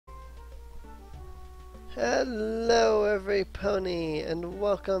Hello, every pony, and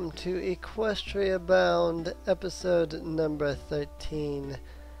welcome to EquestriaBound, episode number 13.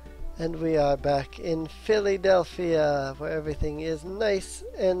 And we are back in Philadelphia, where everything is nice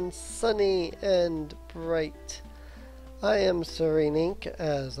and sunny and bright. I am Serene Ink,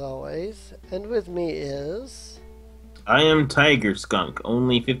 as always, and with me is... I am Tigerskunk,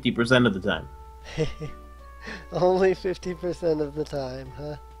 only 50% of the time. only 50% of the time,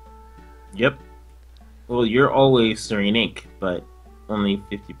 huh? Yep. Well, you're always Serene Ink, but only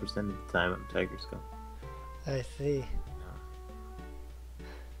 50% of the time I'm Tigerskunk. I see.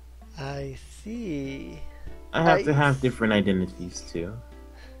 I see. I have to have different identities, too.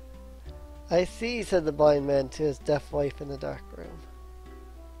 I see, said the blind man to his deaf wife in the dark room.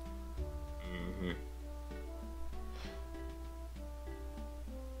 Mm-hmm.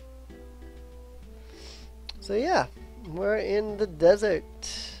 So yeah, we're in the desert.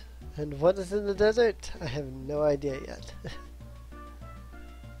 And what is in the desert? I have no idea yet.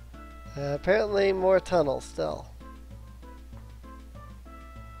 Apparently more tunnels still.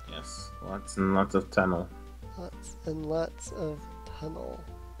 Yes, lots and lots of tunnel. Lots and lots of tunnel.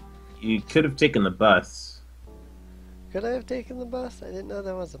 You could have taken the bus. Could I have taken the bus? I didn't know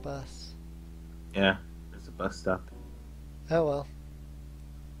there was a bus. Yeah, there's a bus stop. Oh well.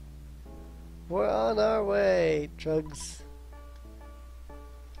 We're on our way, drugs.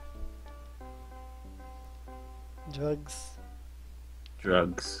 Drugs.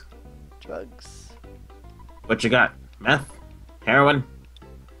 Drugs. Drugs. What you got? Meth? Heroin?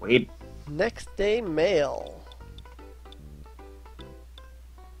 Weed? Next day mail.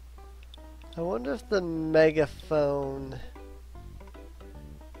 I wonder if the megaphone...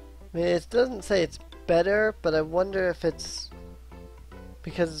 I mean, it doesn't say it's better, but I wonder if it's...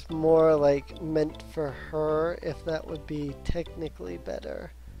 because it's more, like, meant for her, if that would be technically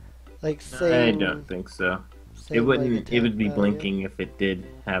better. Like, I don't think so. It wouldn't. It would be blinking if it did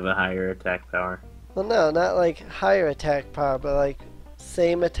have a higher attack power. Well, no, not like higher attack power, but like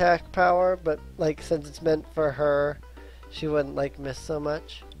same attack power. But like since it's meant for her, she wouldn't like miss so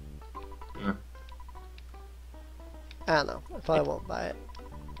much. Hmm. I don't know. I probably won't buy it.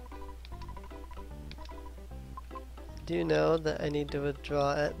 Do you know that I need to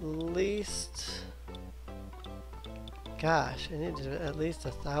withdraw at least? Gosh, I need to at least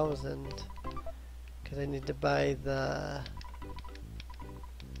 1,000. Because I need to buy the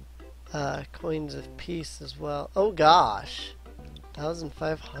coins of peace as well. Oh gosh!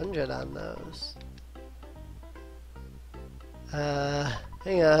 1,500 on those.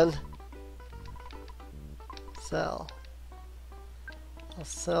 Hang on. Sell. I'll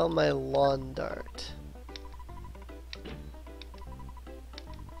sell my lawn dart.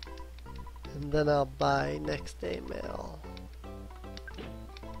 And then I'll buy next day mail.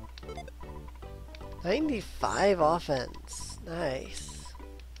 95 offense. Nice.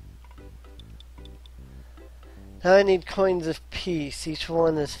 Now I need coins of peace. Each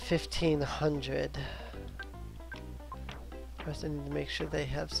one is 1,500. First I need to make sure they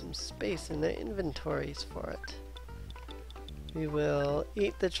have some space in their inventories for it. We will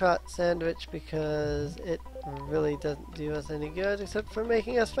eat the trot sandwich because it really doesn't do us any good except for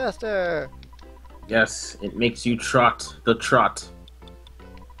making us faster. Yes, it makes you trot the trot.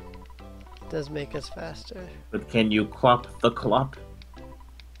 Does make us faster. But can you clop the clop? I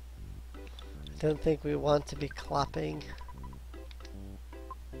don't think we want to be clopping.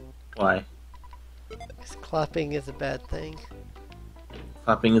 Why? Because clopping is a bad thing.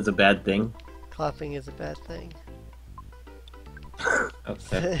 Clopping is a bad thing? Clopping is a bad thing.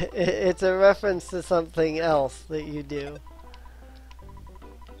 Okay. It's a reference to something else that you do.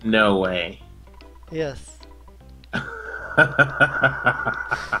 No way. Yes.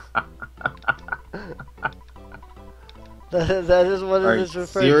 That is what it is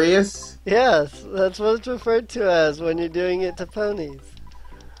referred to. Are you serious? Yes, that's what it's referred to as when you're doing it to ponies.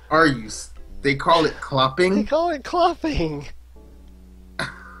 Are you? They call it They clopping? call it clopping.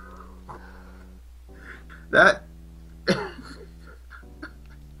 That...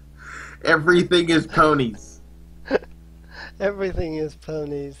 Everything is ponies. Everything is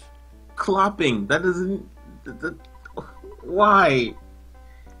ponies. Clopping. That doesn't... Why?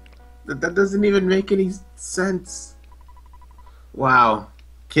 That doesn't even make any sense. Wow.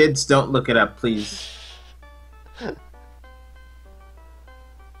 Kids, don't look it up, please.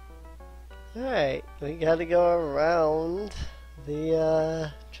 Alright, we gotta go around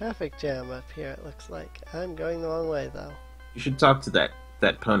the traffic jam up here, it looks like. I'm going the wrong way, though. You should talk to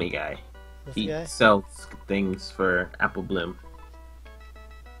that pony guy. This He guy? sells things for Apple Bloom.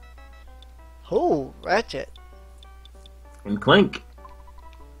 Oh, Ratchet. And Clink.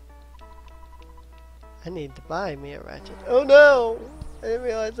 I need to buy me a ratchet. Oh no! I didn't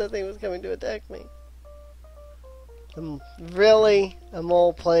realize that thing was coming to attack me. Really? A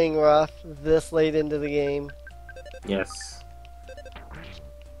mole playing rough this late into the game? Yes.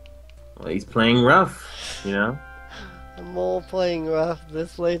 Well, he's playing rough, you know? A mole playing rough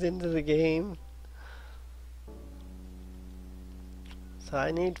this late into the game? So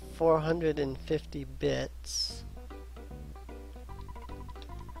I need 450 bits.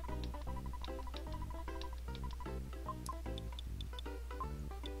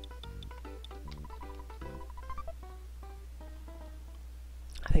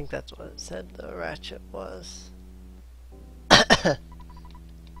 I think that's what it said the ratchet was. What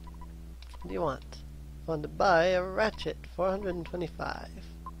do you want? I want to buy a ratchet, 425.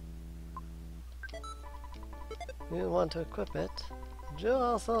 You want to equip it. You'll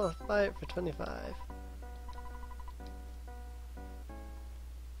also buy it for 25.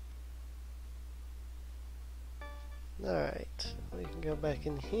 Alright, we can go back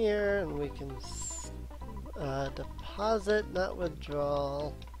in here and we can deposit, not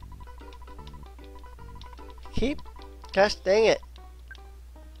withdrawal. Keep? Gosh dang it.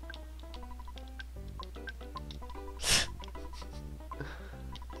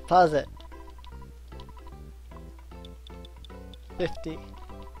 Deposit. 50.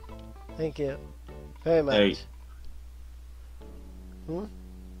 Thank you. Very much. Hey. I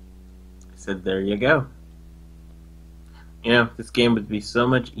said there you go. You know, this game would be so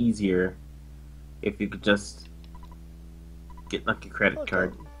much easier if you could just get like a credit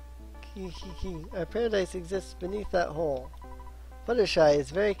card. Our paradise exists beneath that hole. Fluttershy is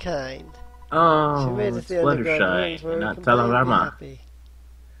very kind. Oh, She made us it's the underground Fluttershy, rooms where we not can play and be Talarama. happy.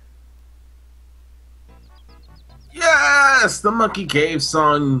 Yes! The Monkey Cave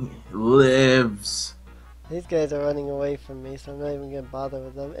song lives. These guys are running away from me, so I'm not even gonna bother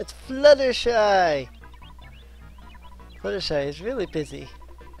with them. It's Fluttershy! Fluttershy is really busy,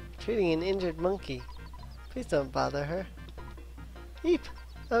 treating an injured monkey. Please don't bother her. Eep!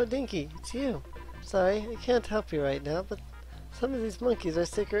 Oh, Dinky, it's you. Sorry, I can't help you right now, but some of these monkeys are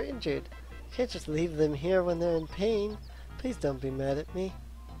sick or injured. You can't just leave them here when they're in pain. Please don't be mad at me.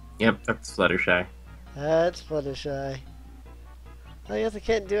 Yep, that's Fluttershy. That's Fluttershy. I guess I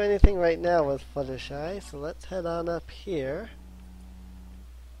can't do anything right now with Fluttershy, so let's head on up here.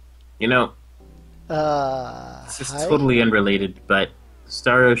 You know, this is totally unrelated, but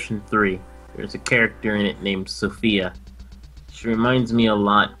Star Ocean 3, there's a character in it named Sophia. She reminds me a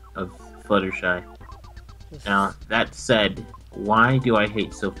lot of Fluttershy. Now, that said, why do I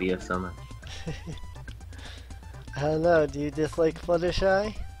hate Sophia so much? I don't know, do you dislike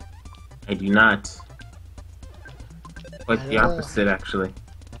Fluttershy? I do not. Quite the opposite, actually.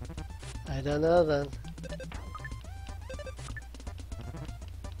 I don't know then.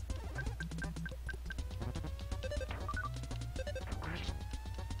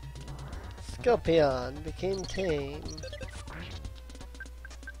 Scorpion became tame.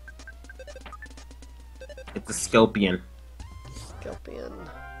 It's a Scorpion. Scorpion.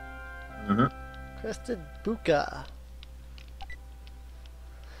 Crested Buka.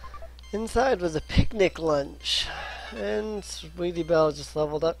 Inside was a picnic lunch. And Sweetie Belle just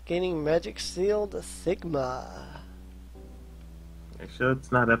leveled up, gaining Magic Sealed Sigma. Are you sure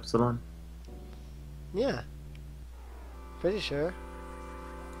it's not Epsilon? Yeah. Pretty sure.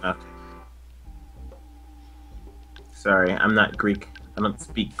 Okay. Sorry, I'm not Greek. I don't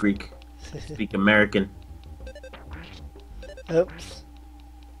speak Greek. I speak American. Oops.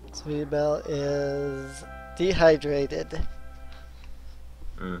 Sweetie Belle is dehydrated.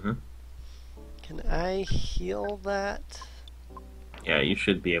 Can I heal that? Yeah, you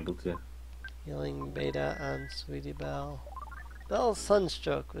should be able to. Healing beta on Sweetie Belle. Belle's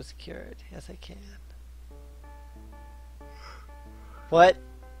sunstroke was cured. Yes, I can. What?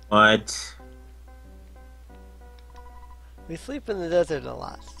 What? We sleep in the desert a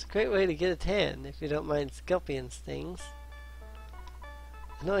lot. It's a great way to get a tan if you don't mind scorpion stings.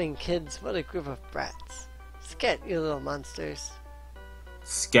 Annoying kids, what a group of brats. Scat, you little monsters.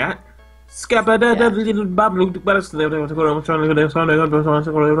 Scat? I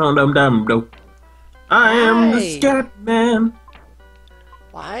am the Scat Man.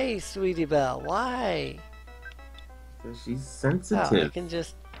 Why, Sweetie Belle? Why? Because she's Oh, sensitive.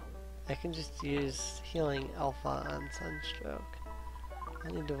 I can just use healing alpha on sunstroke.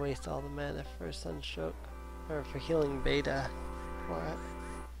 I need to waste all the mana for sunstroke or for healing beta for it.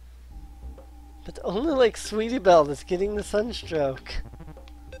 But only like Sweetie Belle that's getting the sunstroke.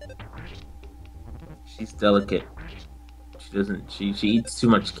 She's delicate. She doesn't. She eats too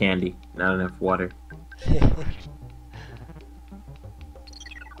much candy, not enough water.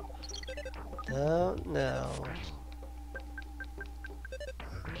 Don't know.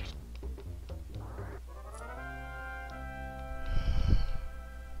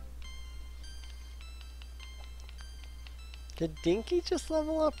 Did Dinky just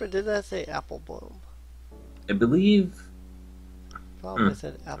level up, or did that say Apple Bloom? I believe... Probably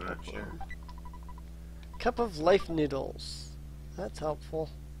said Apple Bloom. Sure. Cup of life noodles. That's helpful.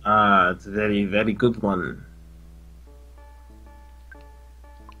 Ah, it's a very, very good one.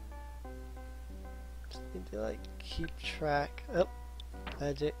 Just need to, like, keep track. Oh,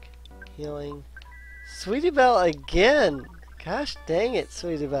 magic, healing. Sweetie Belle again! Gosh dang it,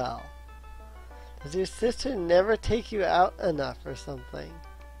 Sweetie Belle. Does your sister never take you out enough or something?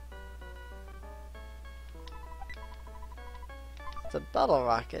 It's a bottle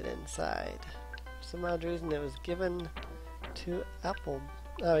rocket inside. For some odd reason it was given to Apple.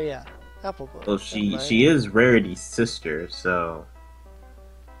 Oh yeah, Apple Bloom. Well, she is Rarity's sister, so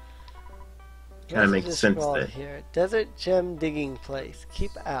kind of makes sense there. Here. Desert gem digging place.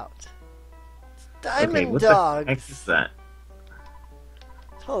 Keep out. It's diamond okay, dogs. What the heck is that?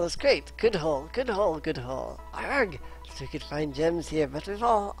 Oh, that's great. Good hole, good hole, good hole. Arrgh! So we could find gems here, but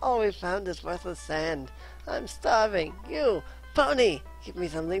all we've found is worthless sand. I'm starving. You, Pony, give me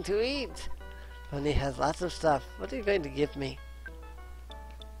something to eat. Pony has lots of stuff. What are you going to give me?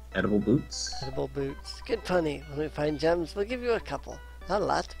 Edible boots. Edible boots. Good, Pony. When we find gems, we'll give you a couple. Not a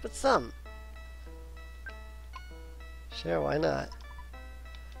lot, but some. Sure, why not?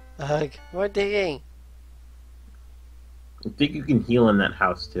 Ugh, more digging. I think you can heal in that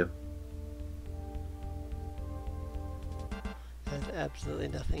house too. There's absolutely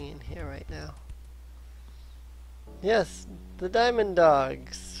nothing in here right now. Yes, the diamond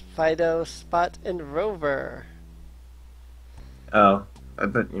dogs. Fido, Spot, and Rover. Oh, I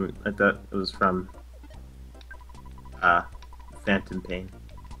thought it was from Phantom Pain.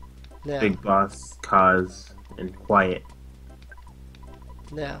 No. Big Boss, Cause, and Quiet.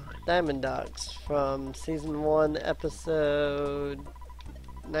 Now, Diamond Dogs from Season 1, Episode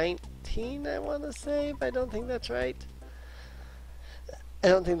 19, I want to say, but I don't think that's right. I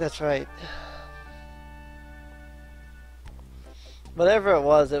don't think that's right. Whatever it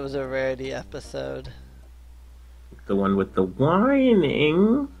was a Rarity episode. The one with the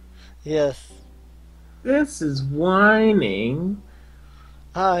whining? Yes. This is whining.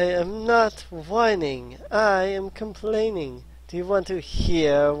 I am not whining. I am complaining. Do you want to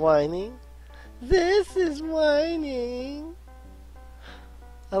hear whining? This is whining.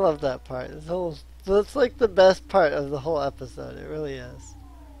 I love that part. That's like the best part of the whole episode. It really is.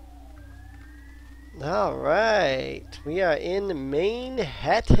 Alright. We are in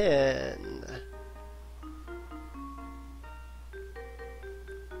Manehatten.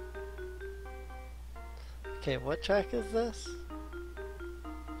 Okay, what track is this?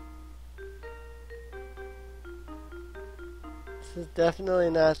 This is definitely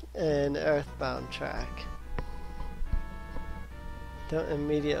not an EarthBound track. Don't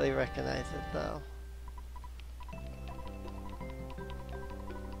immediately recognize it though.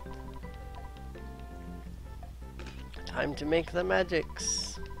 Time to make the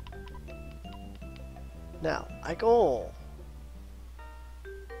magics. Now, I go.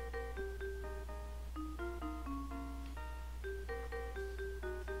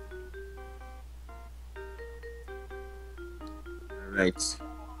 Right.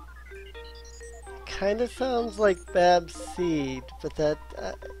 Kind of sounds like Bab's Seed, but that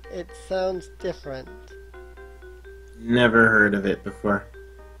it sounds different. Never heard of it before.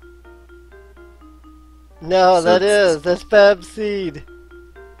 No, that's Bab's Seed.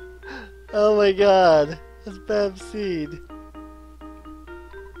 Oh my god, that's Bab's Seed.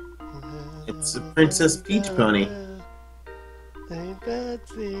 It's a Princess Peach pony. Ain't bad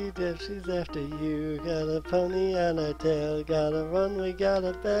seed if she's after you. Got a pony on her tail. Gotta run, we got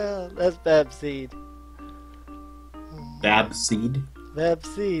a bell. That's Bab's Seed. Bab's Seed?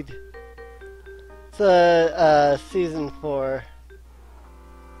 Bab's Seed. It's a season 4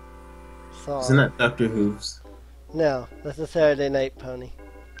 song. Isn't that Dr. Hooves? No, that's a Saturday Night Pony.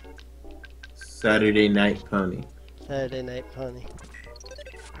 Saturday Night Pony. Saturday Night Pony.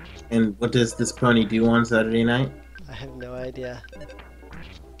 And what does this pony do on Saturday night? I have no idea.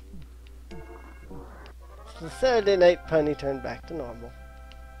 The Saturday Night Pony turned back to normal.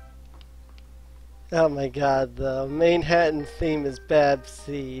 Oh my god, the Manehatten theme is Bab's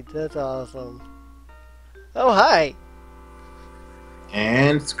Seed. That's awesome. Oh, hi!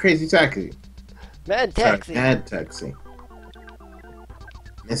 And it's Crazy Taxi. Mad Taxi. Sorry, Mad Taxi.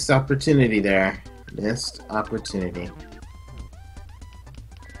 Missed opportunity there. Missed opportunity.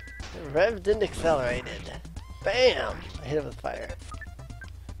 Revved and accelerated. Bam! I hit it with fire.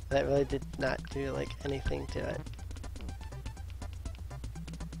 That really did not do, like, anything to it.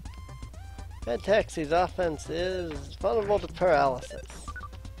 Red Taxi's offense is vulnerable to paralysis.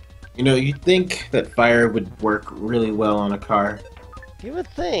 You know, you'd think that fire would work really well on a car. You would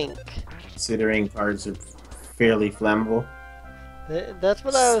think. Considering cars are fairly flammable. That's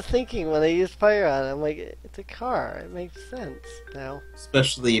what I was thinking when I used fire on it. I'm like, it's a car. It makes sense now.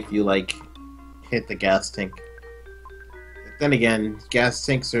 Especially if you, like, hit the gas tank. But then again, gas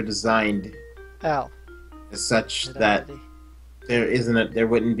tanks are designed as such that there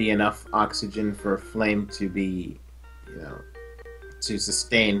wouldn't be enough oxygen for a flame to be, you know, to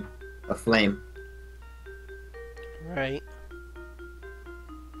sustain a flame. Right.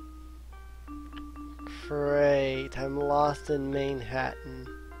 Great, I'm lost in Manehatten.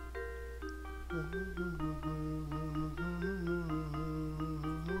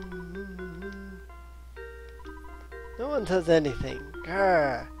 No one does anything.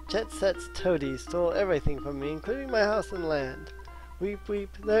 Grr! Jet Set's toadies stole everything from me, including my house and land. Weep,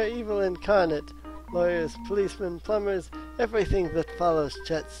 weep, they're evil incarnate. Lawyers, policemen, plumbers, everything that follows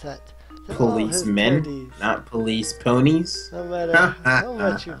Jet Set. Policemen, not police ponies. No matter how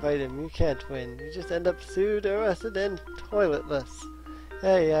much you fight him, you can't win. You just end up sued, arrested, and toiletless.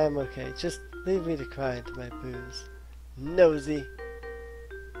 Hey, I'm okay. Just leave me to cry into my booze. Nosy.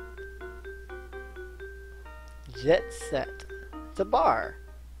 Jet Set. It's a bar.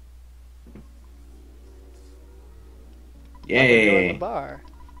 Yay. The bar.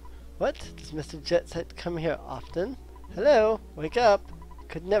 What? Does Mr. Jet Set come here often? Hello? Wake up.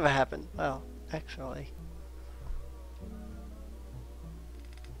 Could never happen. Well, actually.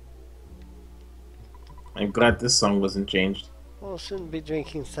 I'm glad this song wasn't changed. Well, shouldn't be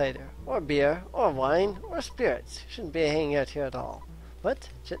drinking cider, or beer, or wine, or spirits. Shouldn't be hanging out here at all. What?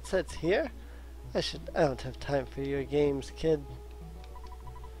 Jet Set's here? I don't have time for your games, kid.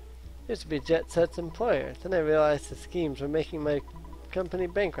 Used to be Jet Set's employer. Then I realized his schemes were making my company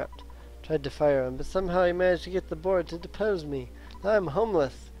bankrupt. Tried to fire him, but somehow he managed to get the board to depose me. Now I'm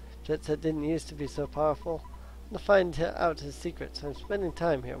homeless. Jet Set didn't used to be so powerful. I'm to find out his secrets, so I'm spending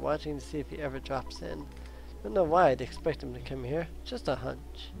time here watching to see if he ever drops in. Don't know why I'd expect him to come here. Just a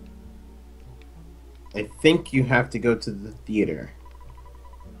hunch. I think you have to go to the theater.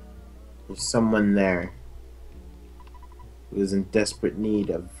 There's someone there who is in desperate need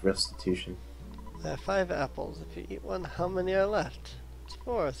of restitution. I have 5 apples. If you eat one, how many are left? It's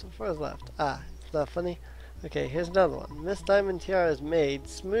 4, so 4 is left. Ah, it's not funny? Okay, here's another one. Miss Diamond Tiara is made.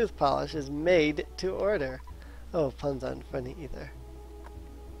 Smooth polish is made to order. Oh, puns aren't funny either.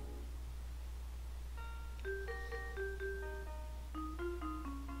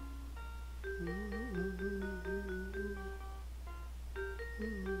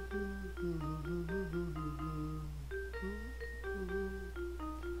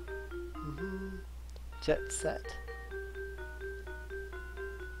 Jet Set.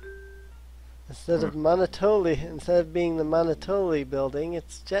 Instead of being the Manatoli building,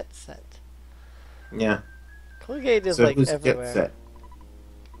 it's Jet Set. Yeah. Colgate is so like who's everywhere. Jet Set?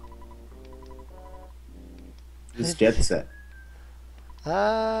 Who's Jet Set?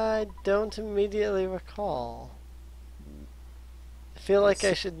 I don't immediately recall. I feel like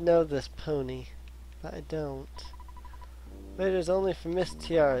I should know this pony, but I don't. Waiter's only for Miss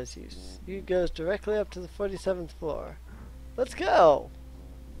Tiara's use. You goes directly up to the 47th floor. Let's go!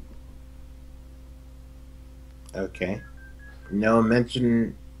 Okay. No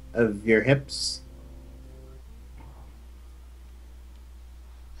mention of your hips?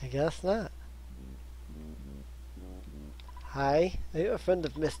 I guess not. Hi, are you a friend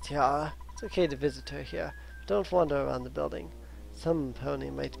of Miss Tiara? It's okay to visit her here. Don't wander around the building. Some pony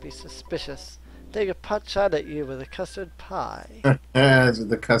might be suspicious. Take a pot shot at you with a custard pie. It's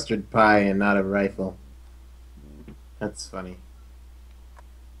with a custard pie and not a rifle. That's funny.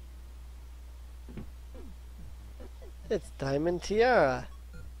 It's Diamond Tiara.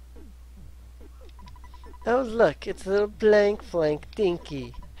 Oh look, it's little blank flank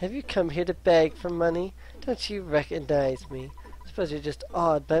Dinky. Have you come here to beg for money? Don't you recognize me? Suppose you're just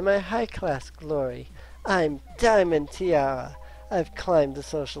awed by my high-class glory. I'm Diamond Tiara. I've climbed the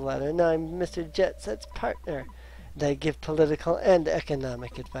social ladder. Now I'm Mr. Jet Set's partner, and I give political and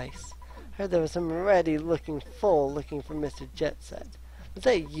economic advice. I heard there was some ratty-looking fool looking for Mr. Jet Set. Was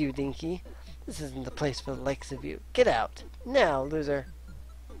that you, Dinky? This isn't the place for the likes of you. Get out! Now, loser!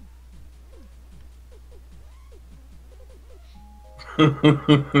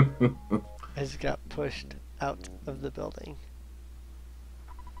 I just got pushed out of the building.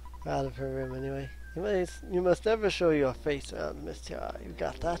 Out of her room, anyway. You must never show your face around Miss Tiara. You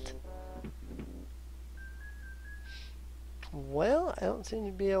got that? Well, I don't seem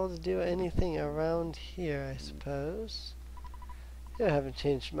to be able to do anything around here, I suppose. You haven't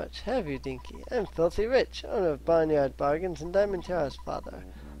changed much, have you, Dinky? I'm filthy rich, owner of Barnyard Bargains and Diamond Tiara's father.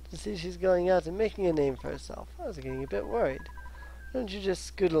 To see she's going out and making a name for herself, I was getting a bit worried. Why don't you just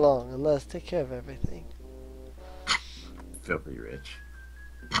scoot along and let us take care of everything? Filthy rich.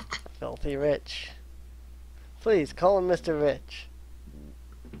 Filthy rich. Please, call him Mr. Rich.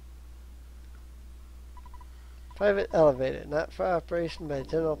 Private elevator, not for operation by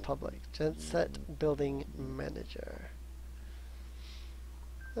general public. Genset building manager.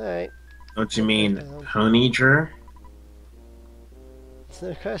 Alright. Don't you mean Ponyger? There's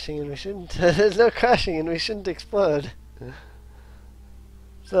no crashing and we shouldn't there's no crashing and we shouldn't explode.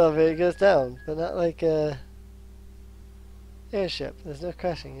 So the elevator goes down, but not like a airship. There's no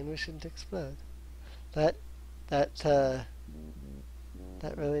crashing and we shouldn't explode. That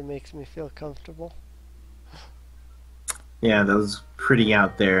really makes me feel comfortable. Yeah, that was pretty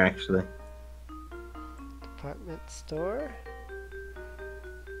out there, actually. Department store.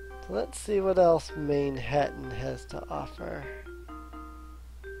 So let's see what else Manehatten has to offer.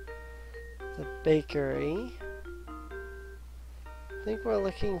 The bakery. I think we're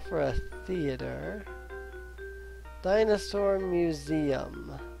looking for a theater. Dinosaur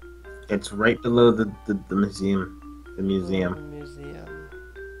museum. It's right below the museum. The museum. The museum.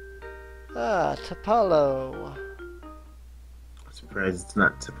 Ah, Topalo. I'm surprised it's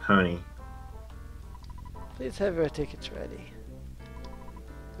not Taponi. Please have your tickets ready.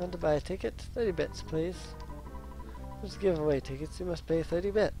 Want to buy a ticket? 30 bits, please. There's giveaway tickets. You must pay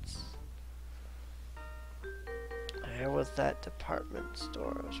 30 bits. Where was that department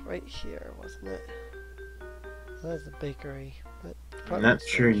store? It was right here, wasn't it? That was the bakery. But I'm not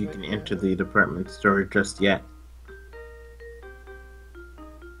sure you can enter the department store just yet.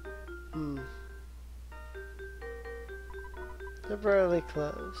 Temporarily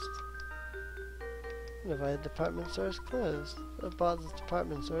closed. What if I had department stores closed? I bought this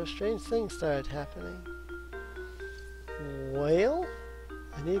department store. Strange things started happening. Well,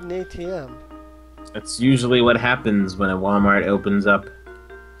 I need an ATM. That's usually what happens when a Walmart opens up.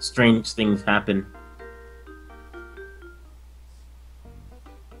 Strange things happen.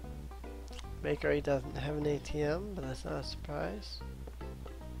 Bakery doesn't have an ATM, but that's not a surprise.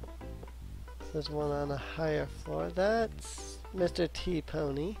 There's one on a higher floor. That's Mr. T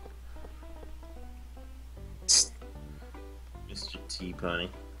Pony. Mr. T Pony.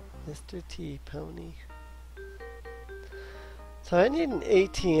 Mr. T Pony. So I need an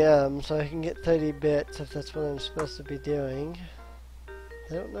ATM so I can get 30 bits if that's what I'm supposed to be doing.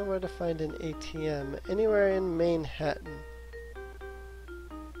 I don't know where to find an ATM. Anywhere in Manehatten.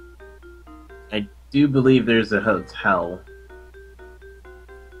 I do believe there's a hotel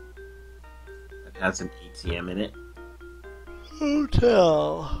that has an ATM in it.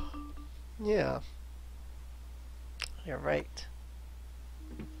 Hotel. Yeah. You're right.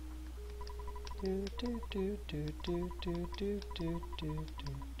 I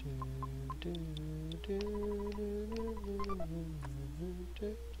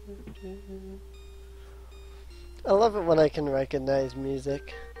love it when I can recognize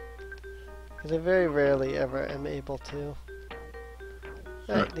music. Because I very rarely ever am able to.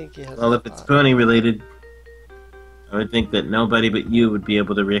 I think he has well, if it's pony related, I would think that nobody but you would be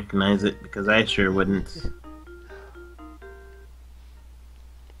able to recognize it, because I sure wouldn't.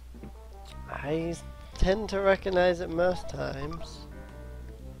 I tend to recognize it most times.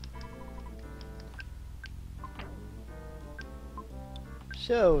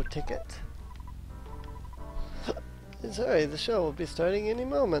 Show ticket. Sorry, the show will be starting any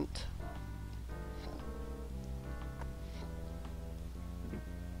moment.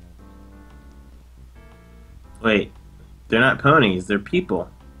 Wait, they're not ponies, they're people.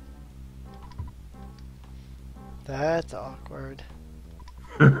 That's awkward.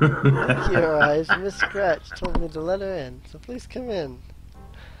 Thank you, Your Eyes. Miss Scratch told me to let her in, so please come in.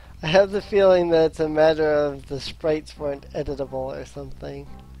 I have the feeling that it's a matter of the sprites weren't editable or something.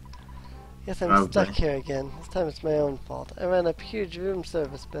 Guess I'm stuck here again. This time it's my own fault. I ran up huge room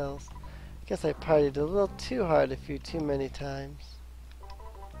service bills. Guess I partied a little too hard a few too many times.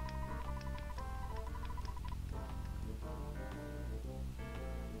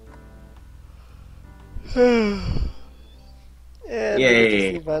 And Yay. I get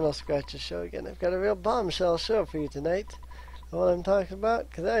to see Vinyl Scratch's show again. I've got a real bombshell show for you tonight. Know what I'm talking about?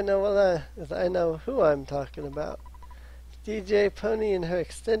 Because I know who I'm talking about. DJ Pony and her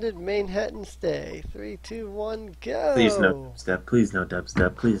extended Manehatten stay. 3, 2, 1, go! Please no dubstep, please no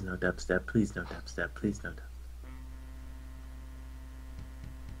dubstep, please no dubstep, please no dubstep, please no dubstep.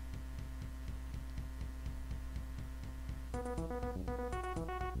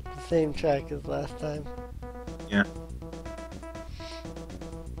 same track as last time. Yeah.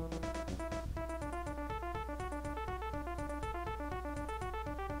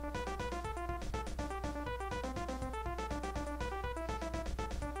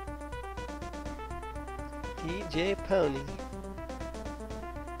 DJ Pony.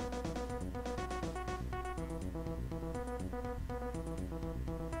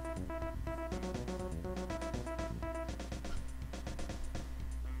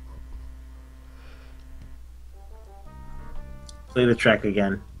 Play the track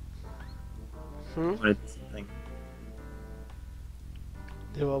again. Do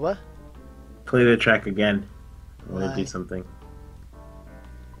what? Play the track again. I want Why? to do something.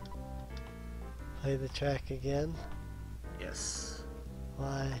 Play the track again? Yes.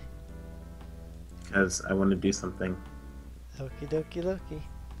 Why? Because I want to do something. Okie dokie dokie.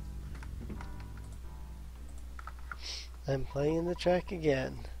 I'm playing the track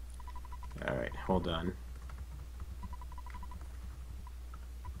again. Alright, hold on.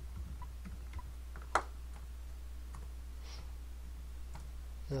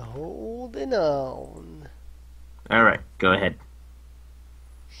 Holding on. Alright, go ahead.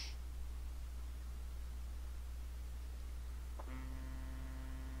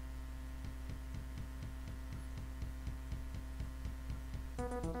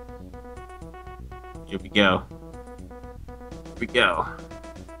 Here we go. Here we go.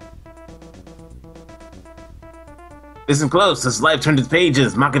 Listen close, as life turned its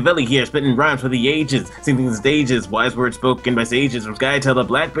pages. Machiavelli here, spitting rhymes for the ages. Singing the stages, wise words spoken by sages. From sky till the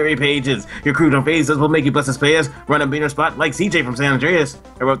blackberry pages. Your crew don't phase us, we'll make you bless us, pay us. Run a beaner spot like CJ from San Andreas.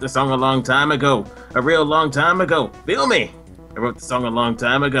 I wrote this song a long time ago. A real long time ago. Feel me? I wrote the song a long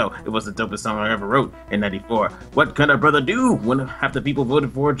time ago. It was the dopest song I ever wrote in '94. What could a brother do when half the people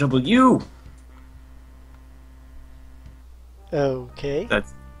voted for W? Okay.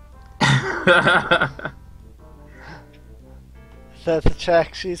 That's... Is that the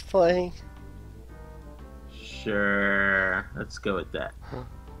track she's playing? Sure. Let's go with that.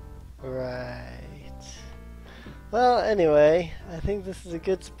 Right. Well, anyway, I think this is a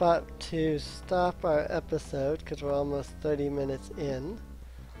good spot to stop our episode because we're almost 30 minutes in.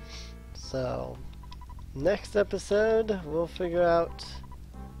 So, next episode, we'll figure out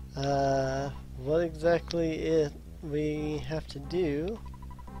what exactly we have to do.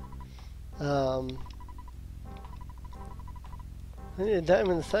 I need a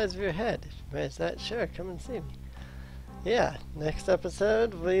diamond the size of your head. Where's that? Sure, come and see me. Yeah, next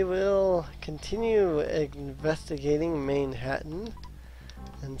episode we will continue investigating Manehatten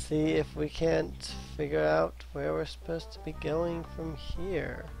and see if we can't figure out where we're supposed to be going from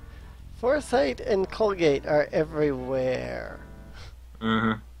here. Foresight and Colgate are everywhere.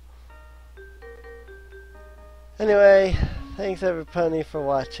 Anyway, thanks everybody for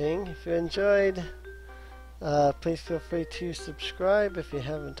watching. If you enjoyed, please feel free to subscribe if you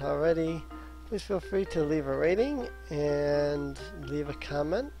haven't already. Please feel free to leave a rating and leave a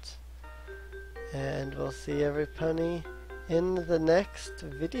comment. And we'll see every pony in the next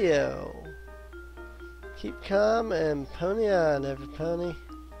video. Keep calm and pony on, every pony.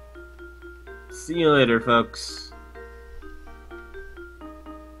 See you later, folks.